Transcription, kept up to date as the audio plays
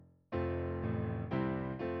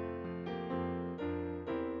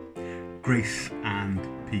Grace and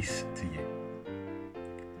peace to you.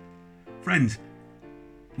 Friends,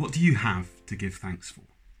 what do you have to give thanks for?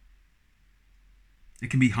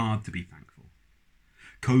 It can be hard to be thankful.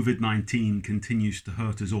 COVID-19 continues to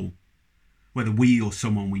hurt us all. Whether we or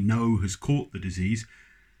someone we know has caught the disease,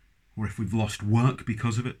 or if we've lost work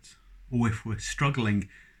because of it, or if we're struggling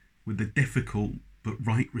with the difficult but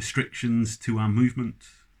right restrictions to our movement.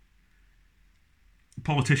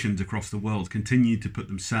 Politicians across the world continue to put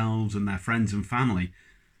themselves and their friends and family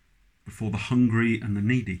before the hungry and the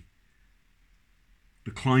needy.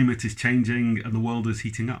 The climate is changing and the world is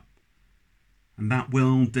heating up, and that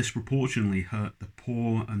will disproportionately hurt the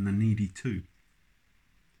poor and the needy too.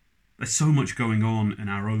 There's so much going on in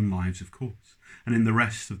our own lives, of course, and in the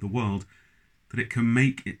rest of the world, that it can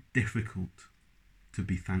make it difficult to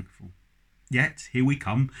be thankful. Yet, here we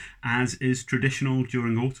come, as is traditional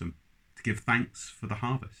during autumn, to give thanks for the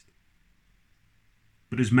harvest.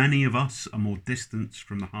 But as many of us are more distanced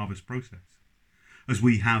from the harvest process, as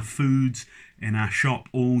we have foods in our shop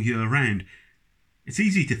all year round, it's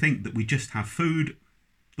easy to think that we just have food,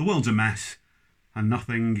 the world's a mess, and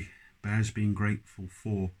nothing bears being grateful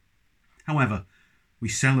for. However, we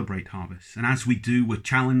celebrate harvest, and as we do, we're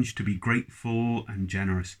challenged to be grateful and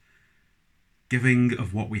generous, giving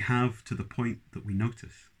of what we have to the point that we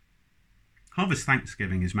notice. Harvest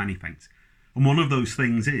Thanksgiving is many things, and one of those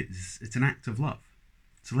things is it's an act of love.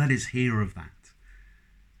 So let us hear of that.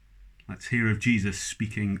 Let's hear of Jesus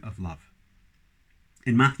speaking of love.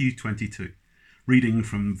 In Matthew 22, reading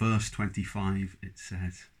from verse 25, it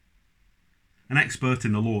says, An expert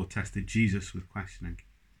in the law tested Jesus with questioning.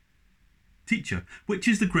 Teacher, which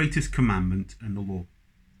is the greatest commandment in the law?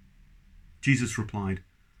 Jesus replied,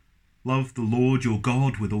 Love the Lord your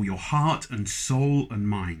God with all your heart and soul and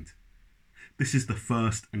mind. This is the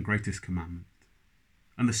first and greatest commandment.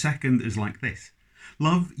 And the second is like this.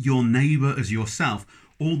 Love your neighbour as yourself.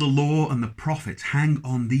 All the law and the prophets hang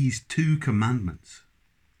on these two commandments.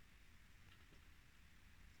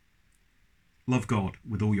 Love God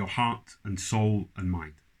with all your heart and soul and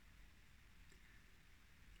mind.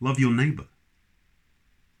 Love your neighbour.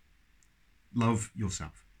 Love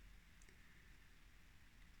yourself.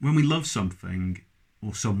 When we love something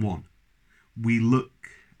or someone, we look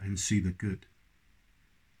and see the good.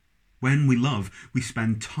 When we love, we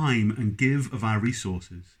spend time and give of our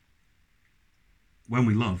resources. When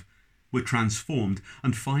we love, we're transformed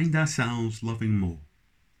and find ourselves loving more.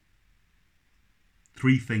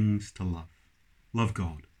 3 things to love. Love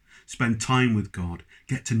God. Spend time with God.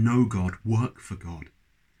 Get to know God. Work for God.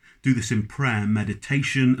 Do this in prayer,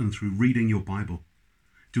 meditation, and through reading your Bible.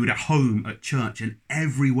 Do it at home, at church, and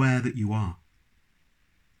everywhere that you are.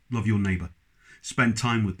 Love your neighbour. Spend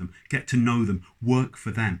time with them. Get to know them. Work for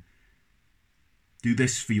them. Do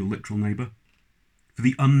this for your literal neighbour, for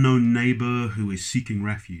the unknown neighbour who is seeking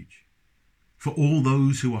refuge, for all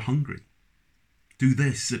those who are hungry. Do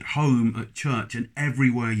this at home, at church, and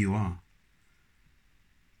everywhere you are.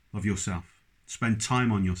 Love yourself. Spend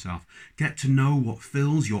time on yourself. Get to know what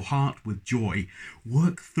fills your heart with joy.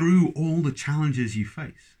 Work through all the challenges you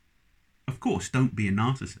face. Of course, don't be a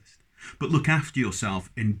narcissist, but look after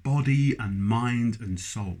yourself in body and mind and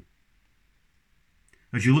soul.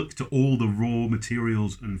 As you look to all the raw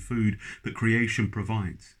materials and food that creation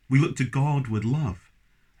provides, we look to God with love,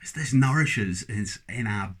 as this nourishes us in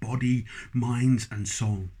our body, minds and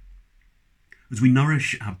soul. As we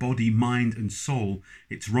nourish our body, mind and soul,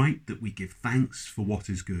 it's right that we give thanks for what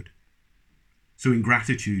is good. So in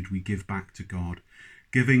gratitude we give back to God,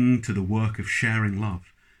 giving to the work of sharing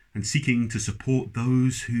love and seeking to support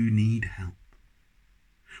those who need help.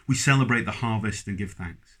 We celebrate the harvest and give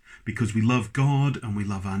thanks because we love God and we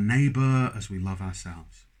love our neighbour as we love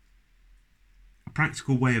ourselves. A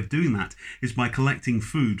practical way of doing that is by collecting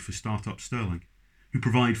food for Startup Stirling, who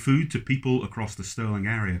provide food to people across the Stirling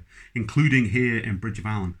area, including here in Bridge of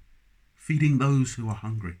Allan, feeding those who are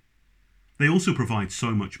hungry. They also provide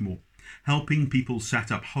so much more, helping people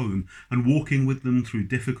set up home and walking with them through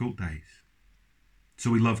difficult days.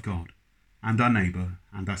 So we love God and our neighbour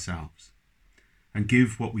and ourselves, and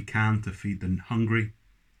give what we can to feed the hungry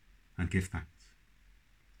and give thanks.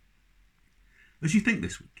 As you think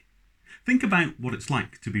this week, think about what it's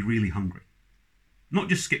like to be really hungry. Not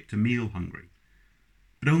just skipped a meal hungry,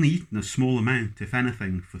 but only eaten a small amount, if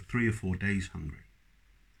anything, for 3 or 4 days hungry.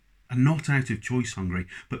 And not out of choice hungry,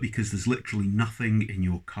 but because there's literally nothing in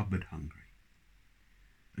your cupboard hungry.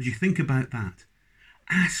 As you think about that,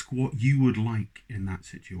 ask what you would like in that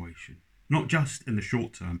situation, not just in the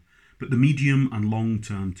short term, but the medium and long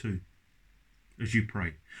term too. As you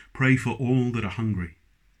pray for all that are hungry,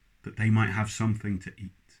 that they might have something to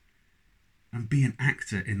eat. and be an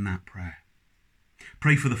actor in that prayer.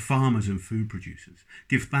 Pray for the farmers and food producers.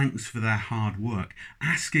 Give thanks for their hard work,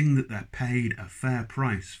 asking that they're paid a fair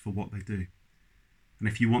price for what they do. And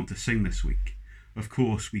if you want to sing this week, of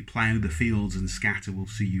course, we plough the fields and scatter will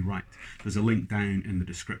see you right. There's a link down in the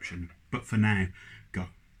description. But for now, go.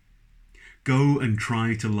 Go and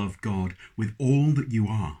try to love God with all that you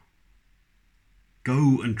are.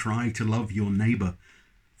 Go and try to love your neighbour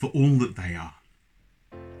for all that they are.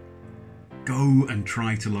 Go and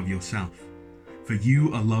try to love yourself, for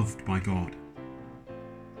you are loved by God.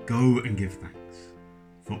 Go and give thanks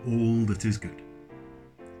for all that is good.